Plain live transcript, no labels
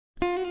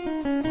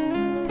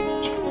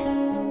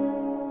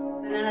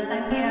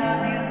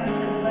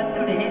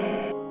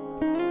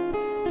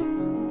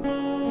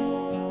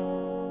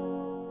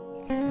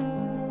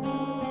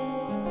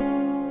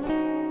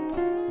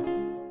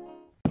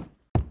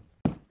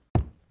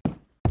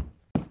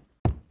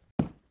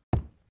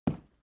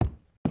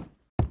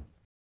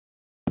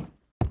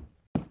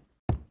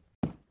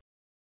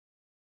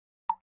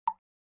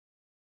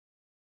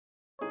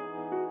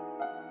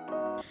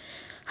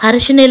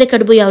ಅರಶಿನ ಎಲೆ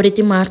ಕಡುಬು ಯಾವ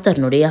ರೀತಿ ಮಾಡ್ತಾರೆ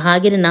ನೋಡಿ.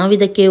 ಹಾಗೆಯೇ ನಾವು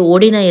ಇದಕ್ಕೆ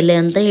ಓಡಿನ ಎಲೆ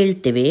ಅಂತ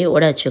ಹೇಳ್ತೀವಿ,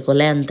 ಒಡಚೆ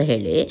ಕೊಲೆ ಅಂತ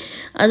ಹೇಳಿ.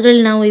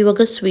 ಅದರಲ್ಲಿ ನಾವು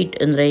ಇವಾಗ ಸ್ವೀಟ್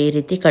ಅಂದರೆ ಈ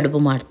ರೀತಿ ಕಡುಬು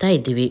ಮಾಡ್ತಾ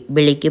ಇದ್ದೀವಿ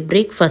ಬೆಳಿಗ್ಗೆ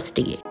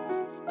ಬ್ರೇಕ್ಫಾಸ್ಟಿಗೆ.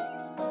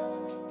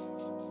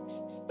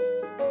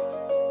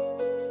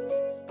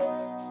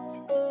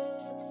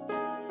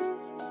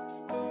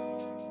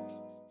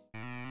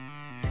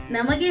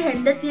 ನಮಗೆ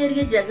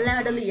ಹೆಂಡತಿಯರಿಗೆ ಜಗಳ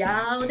ಆಡಲು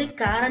ಯಾವುದೇ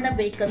ಕಾರಣ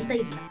ಬೇಕಂತ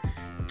ಇಲ್ಲ.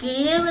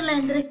 ಕೇವಲ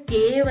ಅಂದ್ರೆ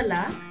ಕೇವಲ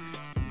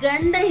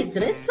ಗಂಡ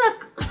ಇದ್ರೆ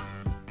ಸಾಕು.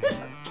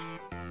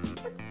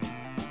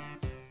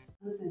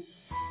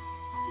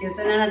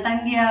 ಇವತ್ತು ನನ್ನ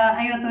ತಂಗಿಯ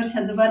 50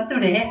 ವರ್ಷದ್ದು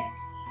ಬರ್ತಡೇ.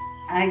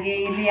 ಹಾಗೆ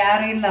ಇಲ್ಲಿ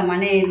ಯಾರು ಇಲ್ಲ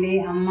ಮನೆಯಲ್ಲಿ,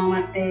 ಅಮ್ಮ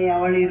ಮತ್ತೆ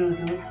ಅವಳು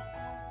ಇರುವುದು,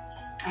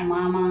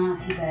 ಮಾಮ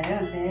ಇದ್ದಾರೆ.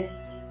 ಮತ್ತೆ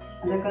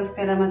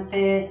ಅದಕ್ಕೋಸ್ಕರ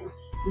ಮತ್ತೆ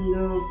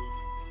ಒಂದು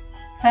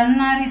ಸಣ್ಣ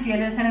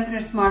ರೀತಿಯಲ್ಲಿ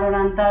ಸೆಲೆಬ್ರೇಟ್ಸ್ ಮಾಡೋಣ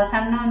ಅಂತ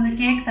ಸಣ್ಣ ಒಂದು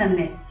ಕೇಕ್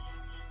ತಂದೆ.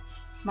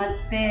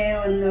 ಮತ್ತೆ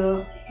ಒಂದು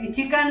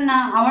ಚಿಕನ್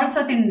ಅವಳು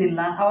ಸಹ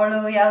ತಿಂದಿಲ್ಲ,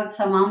 ಅವಳು ಯಾವ್ದು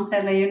ಸಹ ಮಾಂಸ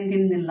ಎಲ್ಲ ಏನು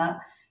ತಿಂದಿಲ್ಲ,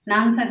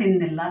 ನಾನು ಸಹ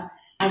ತಿಂದಿಲ್ಲ.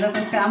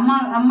 ಅದಕ್ಕೋಸ್ಕರ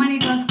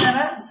ಅಮ್ಮನಿಗೋಸ್ಕರ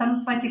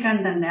ಸ್ವಲ್ಪ ಚಿಕನ್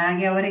ತಂದೆ.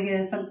 ಹಾಗೆ ಅವರಿಗೆ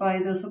ಸ್ವಲ್ಪ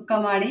ಇದು ಸುಕ್ಕ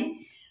ಮಾಡಿ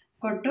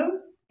ಕೊಟ್ಟು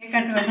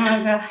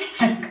ಕಟ್ಟುವಾಗ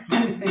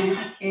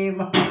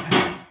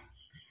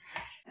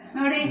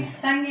ನೋಡಿ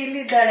ತಂಗಿ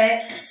ಇಲ್ಲಿದ್ದಾಳೆ.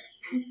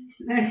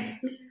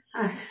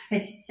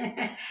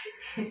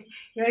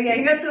 ಇವಳಿಗೆ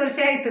 50 ವರ್ಷ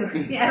ಆಯ್ತು,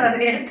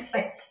 ಯಾರಾದ್ರೂ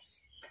ಹೇಳ್ತಾರೆ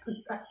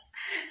ಅಂತ.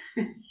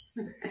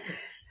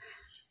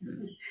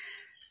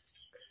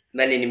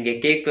 ಬನ್ನಿ ನಿಮ್ಗೆ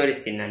ಕೇಕ್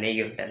ತೋರಿಸ್ತೀನಿ ನಾನು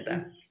ಹೇಗೆ ಉಂಟಂತ.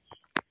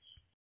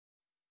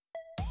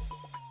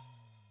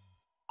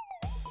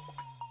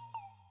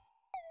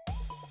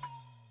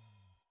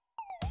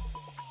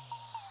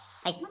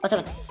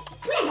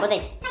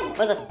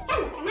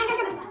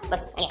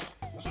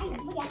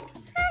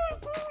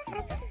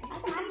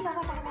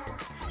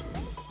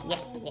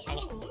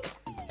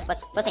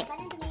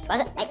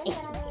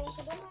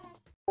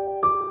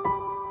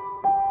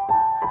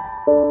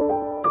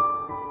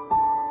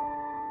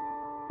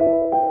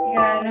 ಈಗ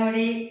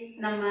ನೋಡಿ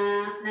ನನ್ನ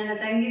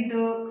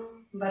ತಂಗಿದ್ದು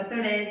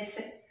ಬರ್ತ್ಡೇ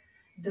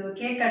ಇದು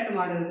ಕೇಕ್ ಕಟ್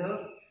ಮಾಡುವುದು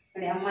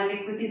ನೋಡಿ. ಅಮ್ಮ ಅಲ್ಲಿ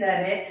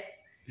ಕೂತಿದ್ದಾರೆ.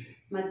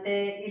 ಮತ್ತೆ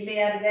ಇಲ್ಲಿ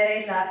ಯಾರು ಬೇರೆ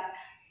ಇಲ್ಲ,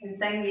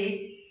 ತಂಗಿ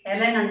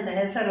ಎಲೆನ್ ಅಂತ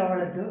ಹೆಸರು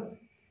ಅವಳದ್ದು.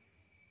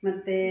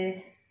 ಮತ್ತೆ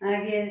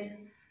ಹಾಗೆ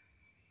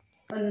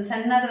ಒಂದು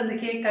ಸಣ್ಣದೊಂದು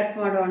ಕೇಕ್ ಕಟ್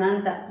ಮಾಡೋಣ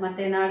ಅಂತ.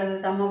 ಮತ್ತೆ ನಾಡದು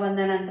ತಮ್ಮ ಬಂದ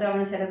ನಂತರ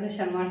ಅವನು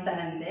ಸೆಲೆಬ್ರೇಷನ್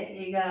ಮಾಡ್ತಾನಂತೆ.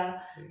 ಈಗ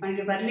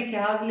ಅವನಿಗೆ ಬರಲಿಕ್ಕೆ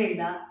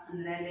ಆಗಲಿಲ್ಲ,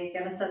 ಅಂದರೆ ಅಲ್ಲಿ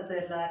ಕೆಲಸದ್ದು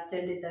ಎಲ್ಲ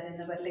ಅರ್ಜೆಂಟ್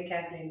ಇದ್ದರಿಂದ ಬರಲಿಕ್ಕೆ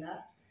ಆಗಲಿಲ್ಲ.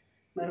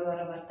 ಬರುವಾರ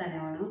ಬರ್ತಾನೆ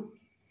ಅವನು.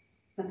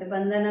 ಮತ್ತು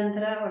ಬಂದ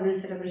ನಂತರ ಅವನು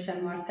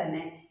ಸೆಲೆಬ್ರೇಷನ್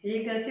ಮಾಡ್ತಾನೆ.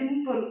 ಈಗ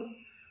ಸಿಂಪಲ್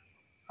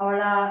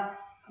ಅವಳ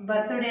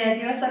ಬರ್ತ್ಡೇಯ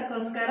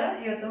ದಿವಸಕ್ಕೋಸ್ಕರ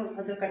ಇವತ್ತು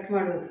ಅದು ಕಟ್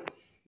ಮಾಡುವುದು.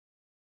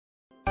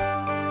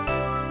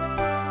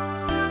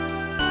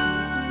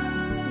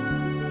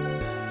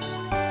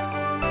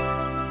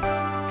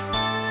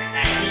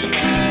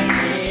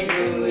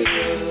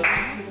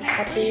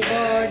 Happy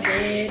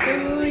birthday to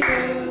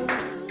you.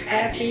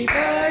 Happy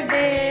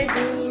birthday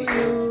to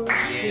you.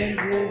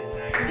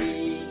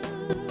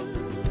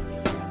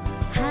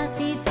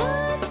 Happy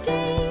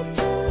birthday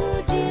to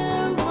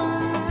dear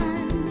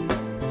one.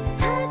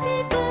 Happy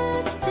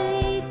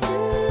birthday to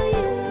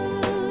you.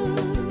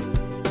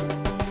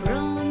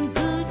 From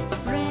good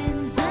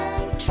friends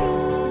and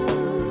true.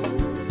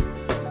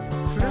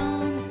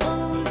 From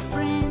old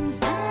friends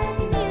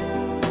and new.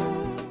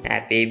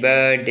 Happy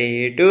birthday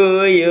to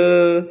you.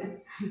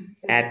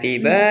 Happy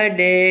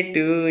birthday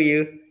to you,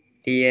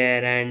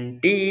 dear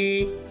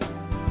auntie.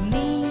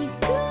 May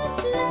good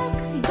luck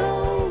go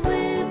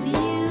with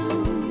you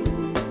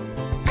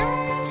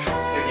and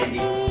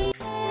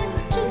happiness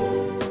too.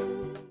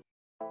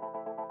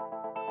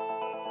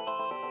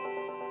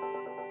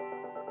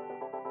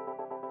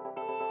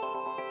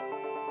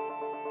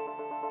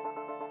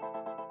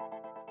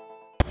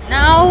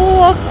 ನಾವು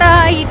ಹೋಗ್ತಾ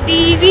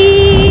ಇದ್ದೀವಿ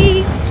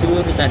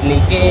ಸೂರು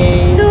ತರ್ಲಿಕ್ಕೆ.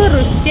 ಸೂರು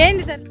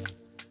change ತರ್ಲಿಕ್ಕೆ.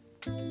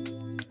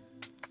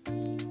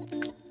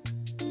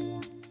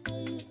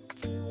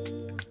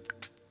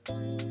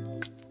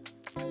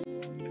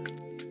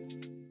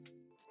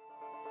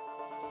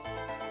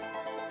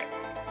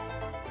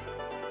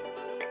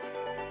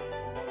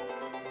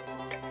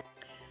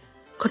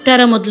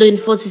 ಕೊಟ್ಟಾರ ಮೊದಲು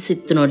ಇನ್ಫೋಸಿಸ್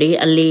ಇತ್ತು ನೋಡಿ,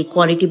 ಅಲ್ಲಿ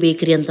ಕ್ವಾಲಿಟಿ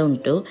ಬೇಕರಿ ಅಂತ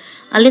ಉಂಟು.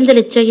 ಅಲ್ಲಿಂದ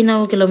ಹೆಚ್ಚಾಗಿ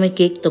ನಾವು ಕೆಲವೊಮ್ಮೆ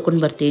ಕೇಕ್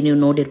ತೊಗೊಂಡು ಬರ್ತೀವಿ, ನೀವು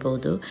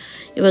ನೋಡಿರ್ಬೋದು.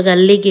 ಇವಾಗ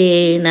ಅಲ್ಲಿಗೆ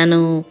ನಾನು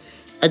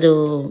ಅದು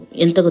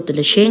ಎಂತ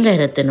ಗೊತ್ತಿಲ್ಲ, ಶೇಂಗಾ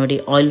ಇರುತ್ತೆ ನೋಡಿ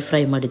ಆಯಿಲ್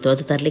ಫ್ರೈ ಮಾಡಿದ್ದು,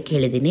 ಅದು ತರಲಿಕ್ಕೆ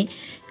ಹೇಳಿದ್ದೀನಿ.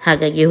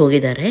 ಹಾಗಾಗಿ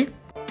ಹೋಗಿದ್ದಾರೆ.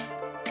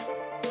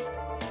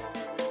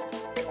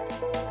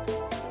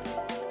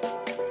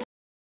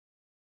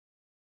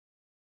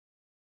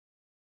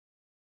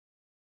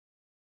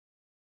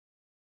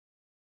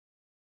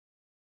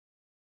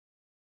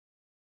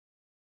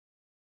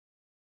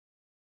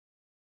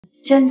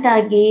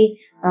 ಅರ್ಜೆಂಟಾಗಿ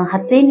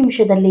 10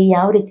 ನಿಮಿಷದಲ್ಲಿ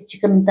ಯಾವ ರೀತಿ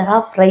ಚಿಕನ್ ಒಂಥರ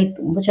ಫ್ರೈ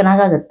ತುಂಬ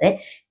ಚೆನ್ನಾಗಾಗುತ್ತೆ.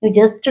 ನೀವು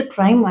ಜಸ್ಟ್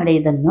ಟ್ರೈ ಮಾಡಿ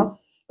ಇದನ್ನು.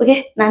 ಓಕೆ,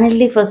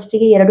 ನಾನಿಲ್ಲಿ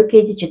ಫಸ್ಟಿಗೆ 2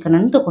 kg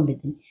ಚಿಕನನ್ನು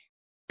ತೊಗೊಂಡಿದ್ದೀನಿ.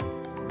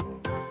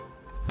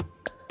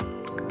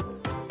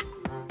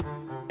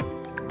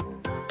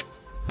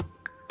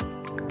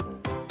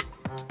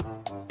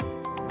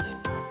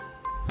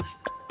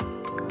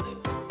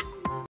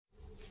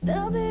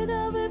 दबे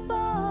दबे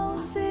पाँव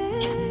से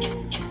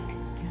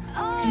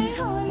आए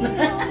हौले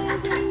हौले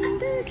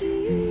जिंदगी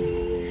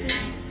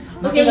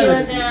ಓಕೆ,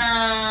 ಇವಾಗ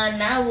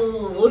ನಾವು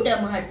ಊಟ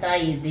ಮಾಡ್ತಾ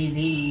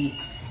ಇದ್ದೀವಿ.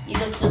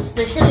 ಇವತ್ತು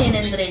ಸ್ಪೆಷಲ್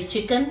ಏನಂದ್ರೆ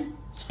ಚಿಕನ್,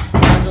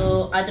 ಅದು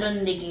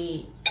ಅದರೊಂದಿಗೆ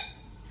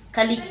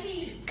ಕಲಿ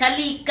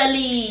ಕಲಿ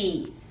ಕಲಿ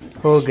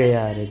ಹೋಗೆ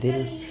ಯಾರು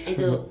ದಿಲ್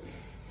ಇದು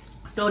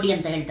ಟೋಡಿ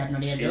ಅಂತ ಹೇಳ್ತಾರೆ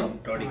ನೋಡಿ. ಅದು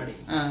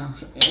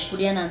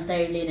ಕುಡಿಯೋಣ ಅಂತ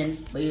ಹೇಳಿ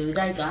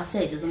ಇದಾಯ್ತು, ಆಸೆ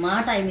ಆಯ್ತು.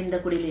 ಸುಮಾರು ಟೈಮಿಂದ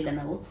ಕುಡಿಲಿಲ್ಲ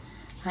ನಾವು.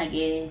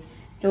 ಹಾಗೆ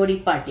ಟೋಡಿ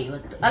ಪಾರ್ಟಿ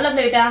ಇವತ್ತು ಅಲ್ಲ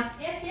ಬೇಟಾ?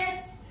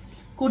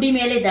 ಕುಡಿ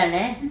ಮೇಲೆ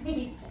ಇದ್ದಾಳೆ,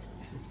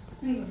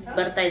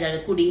 ಬರ್ತಾ ಇದ್ದಾಳೆ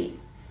ಕುಡಿ.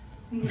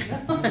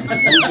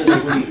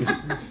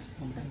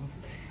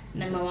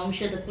 ನಮ್ಮ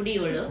ವಂಶದ ಕುಡಿ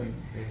ಇವಳು.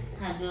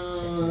 ಹಾಗೂ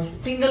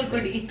ಸಿಂಗಲ್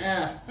ಕುಡಿ.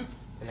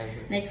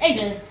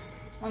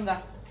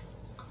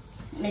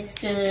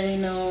 ನೆಕ್ಸ್ಟ್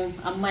ಇನ್ನು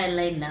ಅಮ್ಮ ಎಲ್ಲ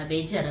ಇಲ್ಲ,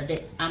 ಬೇಜಾರದೆ.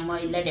 ಅಮ್ಮ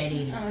ಇಲ್ಲ, ಡ್ಯಾಡಿ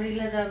ಇಲ್ಲ,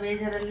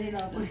 ಬೇಜಾರಲ್ಲಿ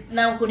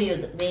ನಾವು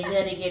ಕುಡಿಯೋದು.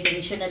 ಬೇಜಾರಿಗೆ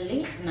ಟೆನ್ಷನ್ ಅಲ್ಲಿ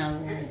ನಾವು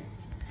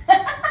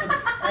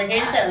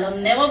ಹೇಳ್ತಾರಲ್ಲ,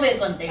 ಒಂದು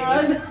ನೆವಬೇಕು ಅಂತ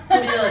ಹೇಳಿ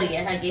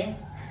ಕುಡಿಯೋರಿಗೆ. ಹಾಗೆ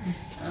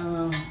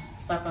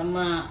ಪಾಪ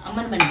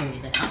ಅಮ್ಮನ ಮನೆಗೆ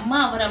ಹೋಗಿದ್ದಾರೆ. ಅಮ್ಮ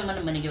ಅವರ ಅಮ್ಮನ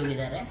ಮನೆಗೆ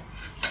ಹೋಗಿದ್ದಾರೆ.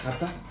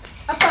 ಅಪ್ಪ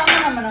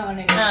ಅಮ್ಮನ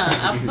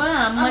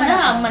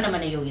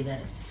ಮನೆಗೆ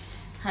ಹೋಗಿದ್ದಾರೆ.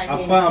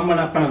 ಹಾಗೆ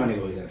ಅಪ್ಪನ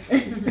ಮನೆಗೆ ಹೋಗಿದ್ದಾರೆ.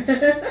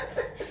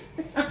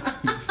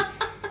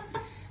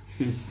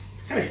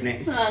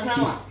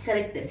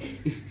 ಕರೆಕ್ಟ್.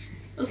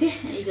 ಓಕೆ,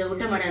 ಈಗ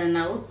ಊಟ ಮಾಡೋಣ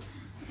ನಾವು.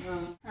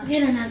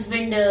 ನನ್ನ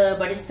ಹಸ್ಬೆಂಡ್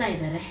ಬಡಿಸ್ತಾ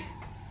ಇದ್ದಾರೆ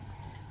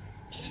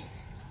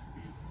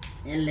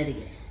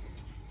ಎಲ್ಲರಿಗೆ.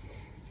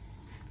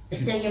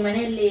 ಹೆಚ್ಚಾಗಿ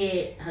ಮನೆಯಲ್ಲಿ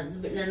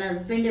ನನ್ನ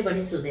ಹಸ್ಬೆಂಡೇ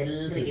ಬಡಿಸುವುದು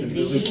ಎಲ್ಲರಿಗೆ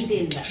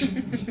ಪ್ರೀತಿಯಿಂದ.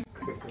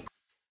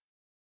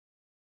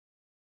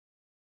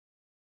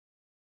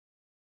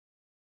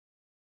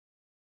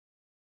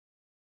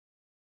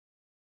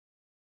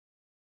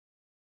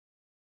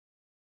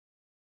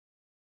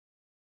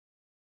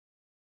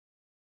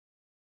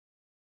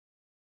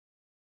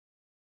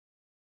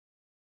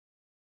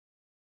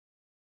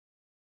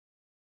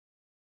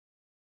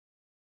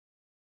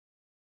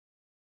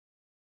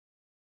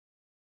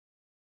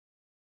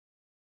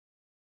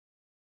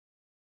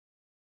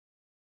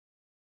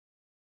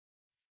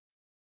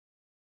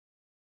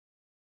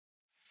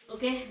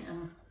 ಓಕೆ,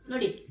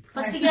 ನೋಡಿ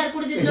ಫಸ್ಟಿಗೆ ಯಾರು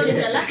ಕುಡಿದಿದ್ದು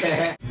ನೋಡಿದ್ರಲ್ಲ,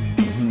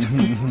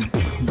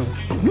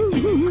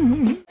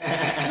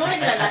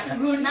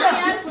 ನಾವು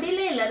ಯಾರು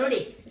ಕುಡಿಲೇ ಇಲ್ಲ ನೋಡಿ.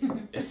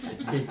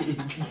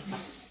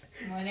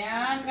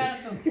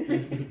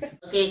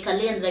 ಓಕೆ,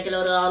 ಕಲಿ ಅಂದ್ರೆ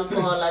ಕೆಲವರು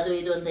ಆಲ್ಕೋಹಾಲ್ ಅದು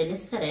ಇದು ಅಂತ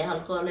ಎನಿಸ್ತಾರೆ.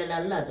 ಆಲ್ಕೋಹಾಲ್ ಎಲ್ಲ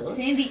ಅಲ್ಲ, ಅದು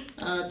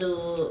ಅದು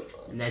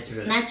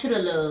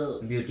ನ್ಯಾಚುರಲ್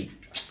ಬ್ಯೂಟಿ.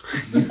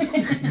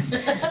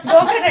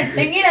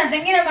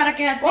 ತೆಂಗಿನ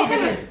ಮರಕ್ಕೆ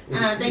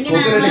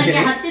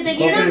ಹತ್ತಿ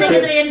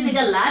ತೆಗೆದ್ರೆ ಏನ್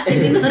ಸಿಗಲ್ಲ.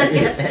 ತೆಂಗಿನ ಮರಕ್ಕೆ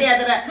ಹತ್ತಿ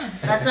ಅದರ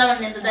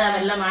ರಸವನ್ನೆಂದ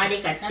ಅವೆಲ್ಲ ಮಾಡಿ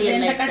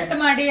ಕಟ್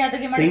ಮಾಡಿ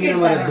ಅದಕ್ಕೆ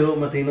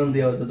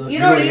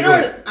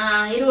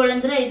ಈರುಳ್ಳಿ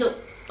ಅಂದ್ರೆ ಇದು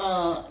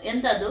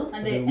ಎಂತ ಅದು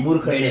ಮೂರು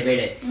ಕಡೆ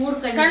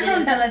ಕಣ್ಣು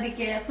ಉಂಟಲ್ಲ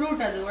ಅದಕ್ಕೆ,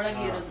 ಫ್ರೂಟ್ ಅದು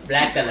ಒಳಗೆ ಇರೋದು.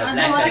 ಬ್ಲಾಕ್ ಕಲರ್,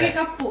 ಒಳಗೆ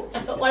ಕಪ್ಪು,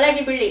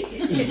 ಒಳಗೆ ಬಿಳಿ.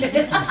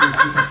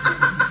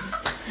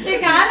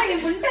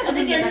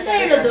 ಅದಕ್ಕೆ ಎಂತ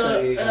ಹೇಳುದು,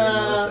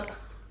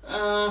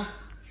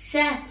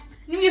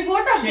 ನಿಮ್ಗೆ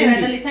ಫೋಟೋ ಹಾಕ್ತೀರಾ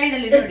ಸೈಡ್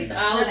ಅಲ್ಲಿ ನೋಡಿ.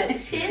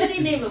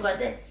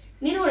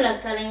 ನೀರು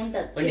ಒಳ್ಳಕ್ಕಲ್ಲ ಎಂತ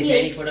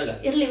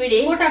ಇರ್ಲಿ ಬಿಡಿ,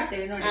 ಫೋಟೋ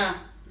ಹಾಕ್ತೇವೆ ನೋಡಿ.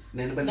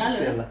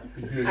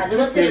 ಅದು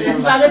ಗೊತ್ತಿಲ್ಲ,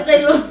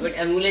 ಇಲ್ವೋ.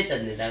 ಮೂಲೆ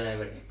ತಂದೆ.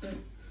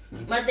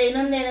 ಮತ್ತೆ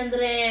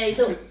ಇನ್ನೊಂದೇನಂದ್ರೆ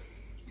ಇದು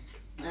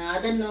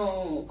ಅದನ್ನು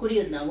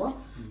ಕುಡಿಯೋದು ನಾವು.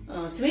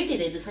 ಸ್ವೀಟ್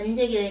ಇದೆ, ಇದು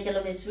ಸಂಜೆಗೆ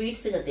ಕೆಲವೊಮ್ಮೆ ಸ್ವೀಟ್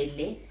ಸಿಗತ್ತೆ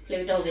ಇಲ್ಲಿ.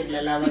 ಫ್ಲೇಟಾ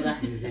ಹೋಗಿದ್ಲಲ್ಲ ಅವಾಗ,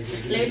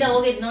 ಫ್ಲೇಟಾ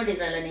ಹೋಗಿದ್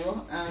ನೋಡಿದ್ರಲ್ಲ ನೀವು,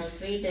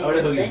 ಸ್ವೀಟ್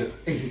ಇರುತ್ತೆ.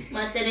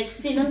 ಮತ್ತೆ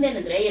ನೆಕ್ಸ್ಟ್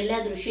ಇನ್ನೊಂದೇನಂದ್ರೆ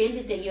ಎಲ್ಲಾದ್ರೂ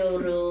ಶೇಂದಿ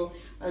ತೆಗಿಯೋರು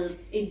ಅದು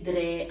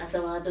ಇದ್ರೆ,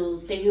 ಅಥವಾ ಅದು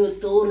ತೆಗೆಯೋದು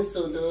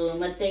ತೋರಿಸೋದು.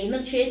 ಮತ್ತೆ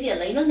ಇನ್ನೊಂದು ಶೇದಿ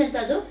ಅಲ್ಲ, ಇನ್ನೊಂದೆಂತ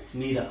ಅದು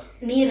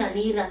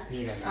ನೀರ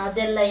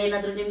ಅದೆಲ್ಲ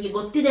ಏನಾದ್ರು ನಿಮ್ಗೆ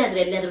ಗೊತ್ತಿದೆ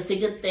ಆದ್ರೆ ಎಲ್ಲಿಯಾದ್ರೂ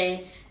ಸಿಗುತ್ತೆ.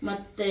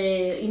 ಮತ್ತೆ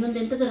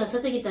ಇನ್ನೊಂದೆಂತದ್ದು ರಸ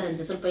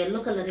ತೆಗಿತಾರಂತೆ, ಸ್ವಲ್ಪ ಯೆಲ್ಲೋ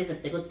ಕಲರ್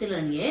ಇರುತ್ತೆ, ಗೊತ್ತಿಲ್ಲ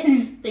ನಂಗೆ.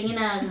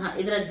 ತೆಂಗಿನ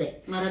ಇದ್ರದ್ದೇ,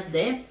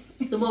 ಮರದ್ದೇ,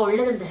 ತುಂಬಾ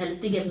ಒಳ್ಳೇದಂತೆ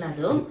ಹೆಲ್ತಿಗೆಲ್ಲ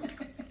ಅದು.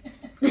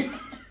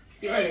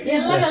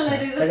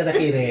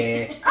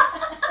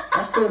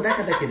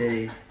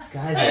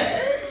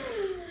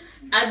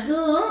 ಅದು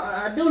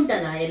ಅದು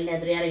ಉಂಟಲ್ಲ,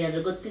 ಎಲ್ಲಿಯಾದ್ರೂ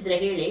ಯಾರಿಗಾದ್ರೂ ಗೊತ್ತಿದ್ರೆ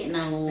ಹೇಳಿ.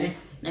 ನಾವು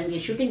ನಮ್ಗೆ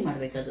ಶೂಟಿಂಗ್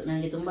ಮಾಡ್ಬೇಕದು,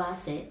 ನನಗೆ ತುಂಬಾ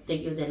ಆಸೆ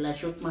ತೆಗಿಯೋದೆಲ್ಲ,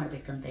 ಶೂಟ್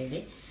ಮಾಡ್ಬೇಕಂತ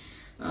ಹೇಳಿ.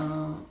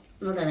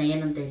 ನೋಡೋಣ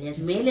ಏನಂತ ಹೇಳಿ.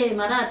 ಅದ್ ಮೇಲೆ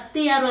ಮರ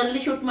ಹತ್ತಿ ಯಾರು ಅಲ್ಲಿ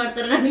ಶೂಟ್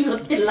ಮಾಡ್ತಾರೆ ನನಗೆ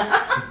ಗೊತ್ತಿಲ್ಲ.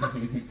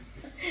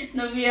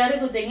 ನಮ್ಗೆ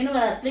ಯಾರಿಗೂ ತೆಂಗಿನ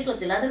ಮರ ಹತ್ಲಿಕ್ಕೆ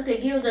ಗೊತ್ತಿಲ್ಲ, ಆದ್ರೆ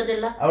ತೆಗಿಯೋದು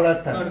ಅದೆಲ್ಲ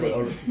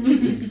ನೋಡ್ಬೇಕು.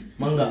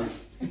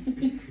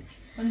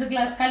 ಒಂದು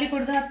ಗ್ಲಾಸ್ ಖಾಲಿ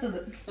ಕುಡಿದ್ರೆ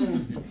ಹತ್ತದು.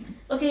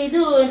 ಓಕೆ, ಇದು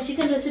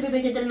ಚಿಕನ್ ರೆಸಿಪಿ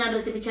ಬೇಕಿದ್ರೆ ನಾನು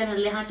ರೆಸಿಪಿ ಚಾನಲ್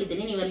ಅಲ್ಲಿ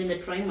ಹಾಕಿದ್ದೀನಿ, ನೀವು ಅಲ್ಲಿಂದ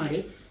ಟ್ರೈ ಮಾಡಿ,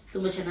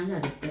 ತುಂಬಾ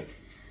ಚೆನ್ನಾಗಾಗುತ್ತೆ,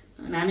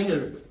 ನಾನೇ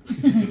ಹೇಳುದು.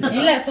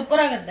 ಇಲ್ಲ,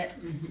 ಸೂಪರ್ ಆಗುತ್ತೆ,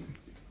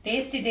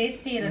 ಟೇಸ್ಟಿ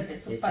ಇರುತ್ತೆ,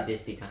 ಸೂಪರ್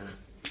ಟೇಸ್ಟಿ ಖಾನ.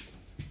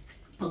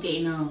 ಓಕೆ,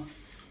 ಇನ್ನು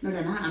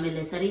ನೋಡೋಣ, ಆಮೇಲೆ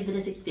ಸರಿ ಇದ್ರೆ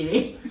ಸಿಗ್ತೀವಿ.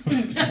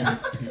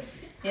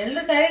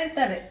 ಎಲ್ಲರೂ ಸರಿ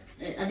ಇರ್ತಾರೆ.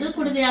 ಅದು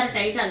ಕುಡಿದು ಯಾರು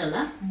ಟೈಟ್ ಆಗಲ್ಲ,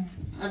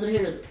 ಅದ್ರ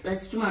ಹೇಳುದು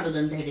ರೆಸ್ಟ್ ಮಾಡುದು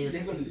ಅಂತ ಹೇಳಿ.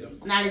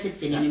 ನಾಳೆ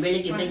ಸಿಗ್ತೀನಿ,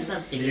 ಬೆಳಿಗ್ಗೆ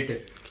ಬ್ರೇಕ್ಫಾಸ್ಟ್.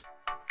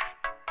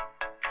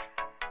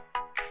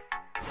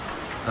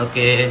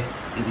 ಓಕೆ,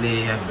 ಇಲ್ಲಿ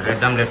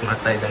ಬ್ರೆಡ್ ಆಮ್ಲೆಟ್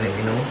ಮಾಡ್ತಾ ಇದ್ದಾನೆ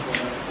ನೀನು.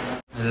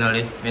 ಇಲ್ಲಿ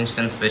ನೋಡಿ,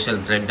 ವಿನ್ಸ್ಟನ್ ಸ್ಪೆಷಲ್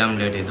ಬ್ರೆಡ್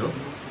ಆಮ್ಲೆಟ್ ಇದು.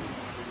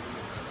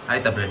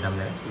 ಆಯ್ತಾ ಬ್ರೆಡ್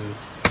ಆಮ್ಲೆಟ್?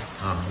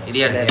 ಹಾಂ,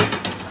 ಇದೆಯಲ್ಲ.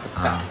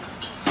 ಹಾಂ,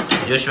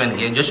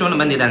 ಜೋಶ್ವನ್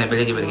ಬಂದಿದ್ದಾನೆ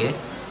ಬೆಳಿಗ್ಗೆ.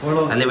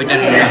 ಅಲ್ಲಿ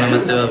ವಿಟಮಿನ್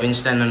ಮತ್ತು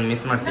ವಿನ್ಸ್ಟನ್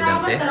ಮಿಸ್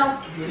ಮಾಡ್ತಿದ್ದಂತೆ.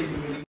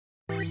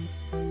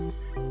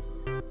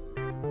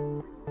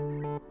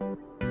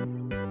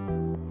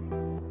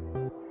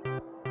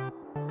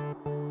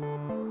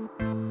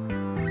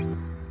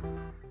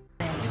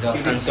 ಇದು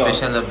ಅಕ್ಕನ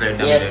special bread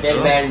Yes, then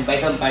omelette when by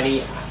company,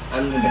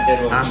 I'm the better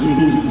one.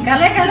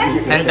 ಕಲೆ ಕಲೆ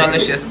ಸೆಂಟ್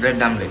ಅಲೋಶಿಯಸ್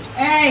ಬ್ರೆಡ್ ಆಮ್ಲೆಟ್.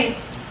 ಏಯ್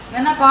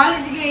ನನ್ನ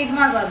ಕಾಲೇಜಿಗೆ ಇದು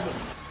ಮಾಡಬಾರ್ದು.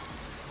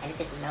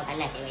 ಅನಿಸಿಸ್ ನಾವು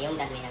ಕಣ್ಣ ಹಾಕ್ತೀವಿ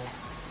ಇವಂಗ ಮೀನಲ್ಲ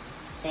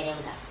ಸರಿ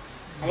ಇವಂಗ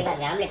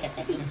ಅದಕ್ಕೆ ಆಮ್ಲೆಟ್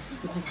ಇರ್ತೈತಿ.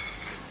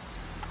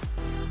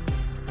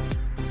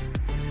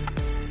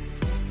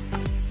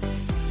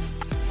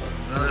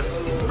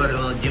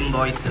 ಇಬ್ಬರು ಜಿಮ್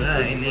ಬಾಯ್ಸ್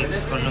ಇಲ್ಲಿ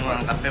ಕೂತ್ಕೊಂಡು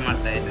ಕಪ್ಪೆ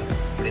ಮಾಡ್ತಾ ಇದ್ದಾರೆ,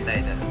 ಕುಡಿತಾ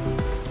ಇದ್ದಾರೆ.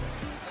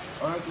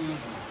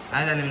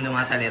 ಆಯ್ತಾ ನಿಮ್ದು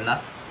ಮಾತಾಡಿ ಎಲ್ಲ?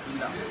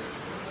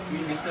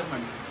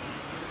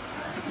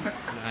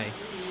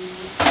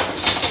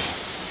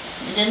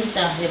 ಇದೆಂತ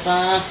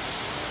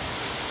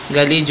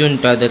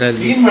ಗಲೀಜುಂಟು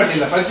ಅದರಲ್ಲಿ.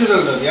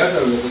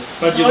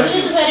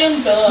 ನೋಡಿದ್ದು ಸರಿ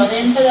ಉಂಟು,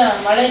 ಅದೆಂತದ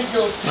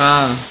ಮಳೆದ್ದು ಹಾ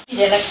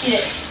ಇದೆ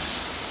ರಕ್ಕಿದೆ.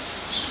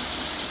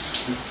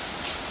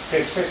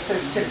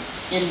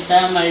 ಎಂತ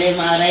ಮಳೆ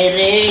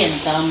ಮಾರೈರೇ,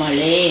 ಎಂತ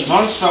ಮಳೆ.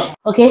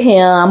 ಓಕೆ,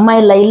 ಅಮ್ಮ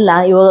ಎಲ್ಲ ಇಲ್ಲ,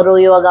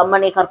 ಇವಾಗ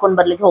ಅಮ್ಮನಿಗೆ ಕರ್ಕೊಂಡು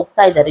ಬರ್ಲಿಕ್ಕೆ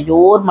ಹೋಗ್ತಾ ಇದ್ದಾರೆ.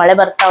 ಜೋರ್ ಮಳೆ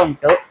ಬರ್ತಾ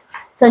ಉಂಟು.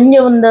 ಸಂಜೆ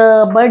ಒಂದು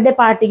ಬರ್ಡೇ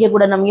ಪಾರ್ಟಿಗೆ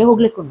ಕೂಡ ನಮಗೆ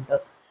ಹೋಗ್ಲಿಕ್ಕೆ ಉಂಟು.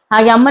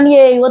 ಹಾಗೆ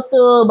ಅಮ್ಮನಿಗೆ ಇವತ್ತು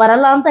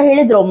ಬರಲ್ಲ ಅಂತ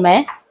ಹೇಳಿದ್ರು ಒಮ್ಮೆ,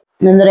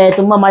 ಅಂದ್ರೆ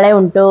ತುಂಬಾ ಮಳೆ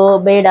ಉಂಟು,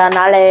 ಬೇಡ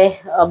ನಾಳೆ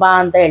ಬಾ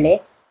ಅಂತ ಹೇಳಿ.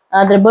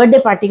 ಆದ್ರೆ ಬರ್ಡೇ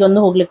ಪಾರ್ಟಿಗೆ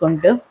ಒಂದು ಹೋಗ್ಲಿಕ್ಕೆ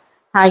ಉಂಟು,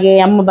 ಹಾಗೆ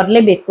ಅಮ್ಮ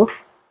ಬರಲೇಬೇಕು.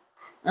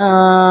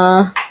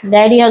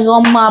 ಡ್ಯಾಡಿ ಹಾಗೂ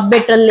ಅಮ್ಮ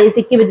ಅಬ್ಬೆಟ್ರಲ್ಲಿ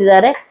ಸಿಕ್ಕಿ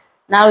ಬಿದ್ದಿದ್ದಾರೆ,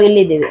 ನಾವು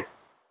ಇಲ್ಲಿದ್ದೀವಿ.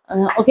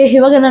 ಓಕೆ,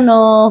 ಇವಾಗ ನಾನು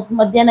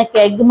ಮಧ್ಯಾಹ್ನಕ್ಕೆ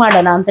ಎಗ್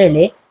ಮಾಡೋಣ ಅಂತ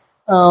ಹೇಳಿ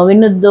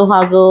ವಿನುದ್ದು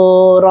ಹಾಗೂ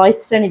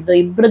ರಾಯ್ಸ್ಟನ್ ಇದ್ದು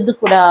ಇಬ್ಬರದ್ದು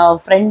ಕೂಡ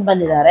ಫ್ರೆಂಡ್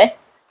ಬಂದಿದ್ದಾರೆ,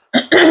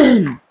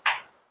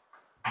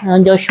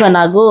 ಜೋಶ್ವನ್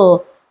ಹಾಗೂ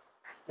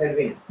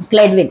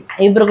ಕ್ಲೈಡ್ವಿನ್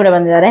ಇಬ್ರು ಕೂಡ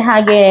ಬಂದಿದ್ದಾರೆ.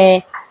 ಹಾಗೆ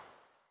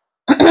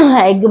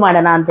ಎಗ್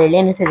ಮಾಡೋಣ ಅಂತ ಹೇಳಿ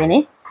ಅನಿಸಿದ್ದೀನಿ.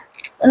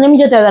 ನಿಮ್ಮ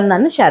ಜೊತೆ ಅದನ್ನು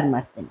ನಾನು ಶೇರ್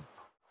ಮಾಡ್ತೀನಿ.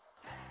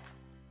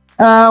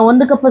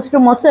 1 ಕಪ್ ಅಷ್ಟು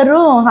ಮೊಸರು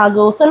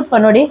ಹಾಗೂ ಸ್ವಲ್ಪ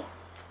ನೋಡಿ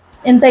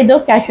ಎಂತ ಇದು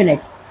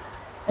ಕ್ಯಾಶ್ಯೂನಟ್,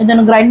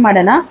 ಇದನ್ನು ಗ್ರೈಂಡ್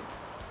ಮಾಡೋಣ.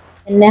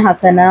 ಎಣ್ಣೆ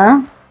ಹಾಕೋಣ.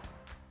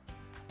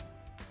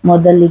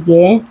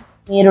 ಮೊದಲಿಗೆ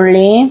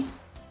ಈರುಳ್ಳಿ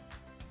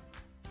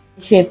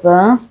ಶೇಪ್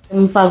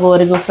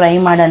ಕೆಂಪಾಗುವವರೆಗೂ ಫ್ರೈ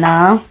ಮಾಡೋಣ.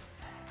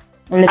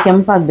 ಒಳ್ಳೆ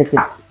ಕೆಂಪಾಗಬೇಕು.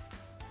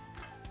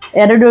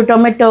 2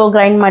 ಟೊಮೆಟೊ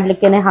ಗ್ರೈಂಡ್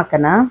ಮಾಡಲಿಕ್ಕೆ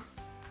ಹಾಕೋಣ.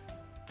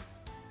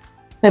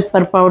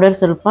 ಪೆಪ್ಪರ್ ಪೌಡರ್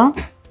ಸ್ವಲ್ಪ,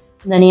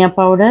 ಧನಿಯಾ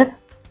ಪೌಡರ್,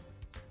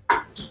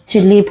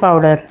 ಚಿಲ್ಲಿ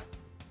ಪೌಡರ್,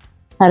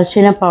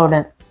 ಅರಿಶಿನ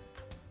powder,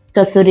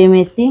 kasuri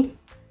methi,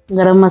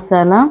 garam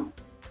masala,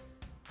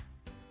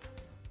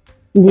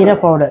 jeera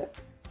powder.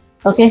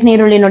 Okay,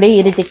 ನೀರುಳ್ಳಿ ನೋಡಿ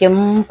ಈ ರೀತಿ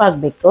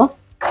ಕೆಂಪಾಗಬೇಕು.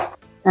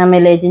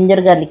 ಆಮೇಲೆ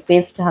ಜಿಂಜರ್ ಗಾರ್ಲಿಕ್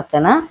ಪೇಸ್ಟ್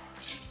ಹಾಕೋಣ.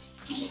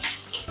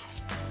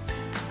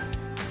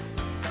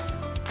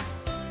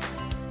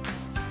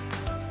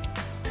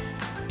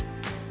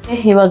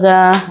 ಇವಾಗ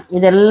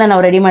ಇದೆಲ್ಲ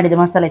ನಾವು ರೆಡಿ ಮಾಡಿದ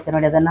ಮಸಾಲೆ ಇತ್ತು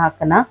ನೋಡಿ, ಅದನ್ನು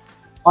ಹಾಕೋಣ.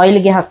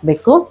 ಆಯಿಲ್ಗೆ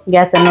ಹಾಕಬೇಕು.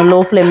 ಗ್ಯಾಸನ್ನು ಲೋ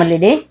ಫ್ಲೇಮಲ್ಲಿ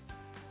ಇಡಿ.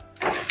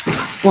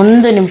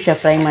 1 ನಿಮಿಷ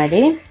ಫ್ರೈ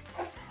ಮಾಡಿ.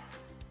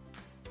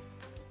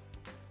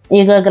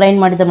 ಈಗ ಗ್ರೈಂಡ್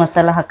ಮಾಡಿದ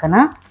ಮಸಾಲ ಹಾಕೋಣ.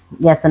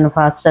 ಗ್ಯಾಸನ್ನು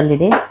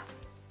ಫಾಸ್ಟಲ್ಲಿಡಿ.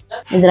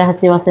 ಇದರ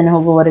ಹಸಿ ವಾಸನೆ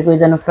ಹೋಗುವವರೆಗೂ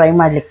ಇದನ್ನು ಫ್ರೈ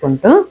ಮಾಡಲಿಕ್ಕೆ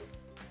ಉಂಟು.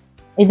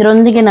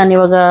 ಇದರೊಂದಿಗೆ ನಾನು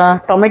ಇವಾಗ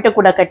ಟೊಮೆಟೊ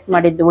ಕೂಡ ಕಟ್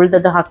ಮಾಡಿದ್ದು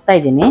ಉಳಿದದ್ದು ಹಾಕ್ತಾ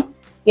ಇದ್ದೀನಿ.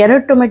 2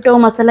 ಟೊಮೆಟೊ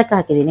ಮಸಾಲಕ್ಕೆ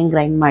ಹಾಕಿದ್ದೀನಿ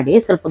ಗ್ರೈಂಡ್ ಮಾಡಿ,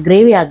 ಸ್ವಲ್ಪ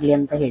ಗ್ರೇವಿ ಆಗಲಿ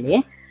ಅಂತ ಹೇಳಿ.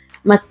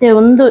 ಮತ್ತೆ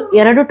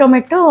 2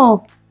 ಟೊಮೆಟೊ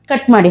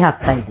ಕಟ್ ಮಾಡಿ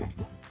ಹಾಕ್ತಾ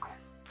ಇದ್ದೀನಿ,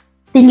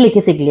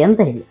 ತಿನ್ಲಿಕ್ಕೆ ಸಿಗಲಿ ಅಂತ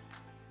ಹೇಳಿ.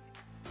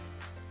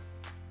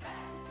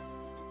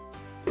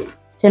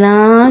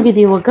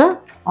 ಚೆನ್ನಾಗಿದೆ. ಇವಾಗ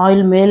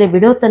ಆಯಿಲ್ ಮೇಲೆ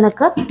ಬಿಡೋ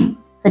ತನಕ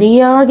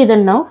ಸರಿಯಾಗಿ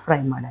ಇದನ್ನು ನಾವು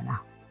ಫ್ರೈ ಮಾಡೋಣ.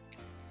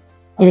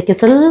 ಇದಕ್ಕೆ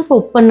ಸ್ವಲ್ಪ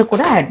ಉಪ್ಪನ್ನು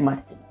ಕೂಡ ಆ್ಯಡ್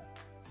ಮಾಡ್ತೀನಿ.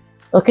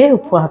 ಓಕೆ,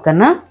 ಉಪ್ಪು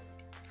ಹಾಕೋಣ.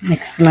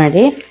 ಮಿಕ್ಸ್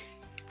ಮಾಡಿ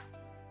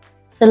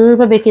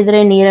ಸ್ವಲ್ಪ ಬೇಕಿದ್ರೆ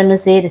ನೀರನ್ನು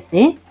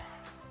ಸೇರಿಸಿ,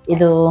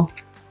 ಇದು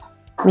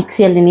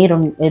ಮಿಕ್ಸಿಯಲ್ಲಿ ನೀರು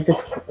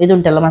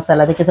ಇದುಂಟಲ್ಲ ಮಸಾಲ,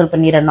 ಅದಕ್ಕೆ ಸ್ವಲ್ಪ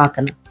ನೀರನ್ನು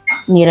ಹಾಕೋಣ.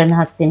 ನೀರನ್ನು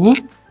ಹಾಕ್ತೀನಿ.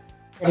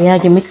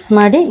 ಸರಿಯಾಗಿ ಮಿಕ್ಸ್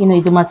ಮಾಡಿ ಇನ್ನು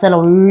ಇದು ಮಸಾಲ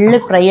ಒಳ್ಳೆ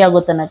ಫ್ರೈ ಆಗೋ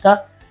ತನಕ,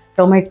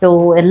 ಟೊಮೆಟೊ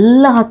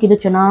ಎಲ್ಲ ಹಾಕಿದ್ದು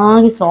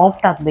ಚೆನ್ನಾಗಿ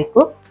ಸಾಫ್ಟ್ ಆಗಬೇಕು,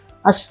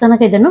 ಅಷ್ಟು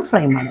ತನಕ ಇದನ್ನು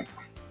ಫ್ರೈ ಮಾಡೋದು.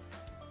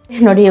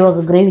 ನೋಡಿ ಇವಾಗ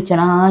ಗ್ರೇವಿ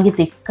ಚೆನ್ನಾಗಿ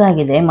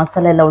ತಿಕ್ಕಾಗಿದೆ,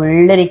 ಮಸಾಲೆ ಎಲ್ಲ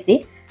ಒಳ್ಳೆ ರೀತಿ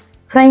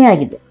ಫ್ರೈ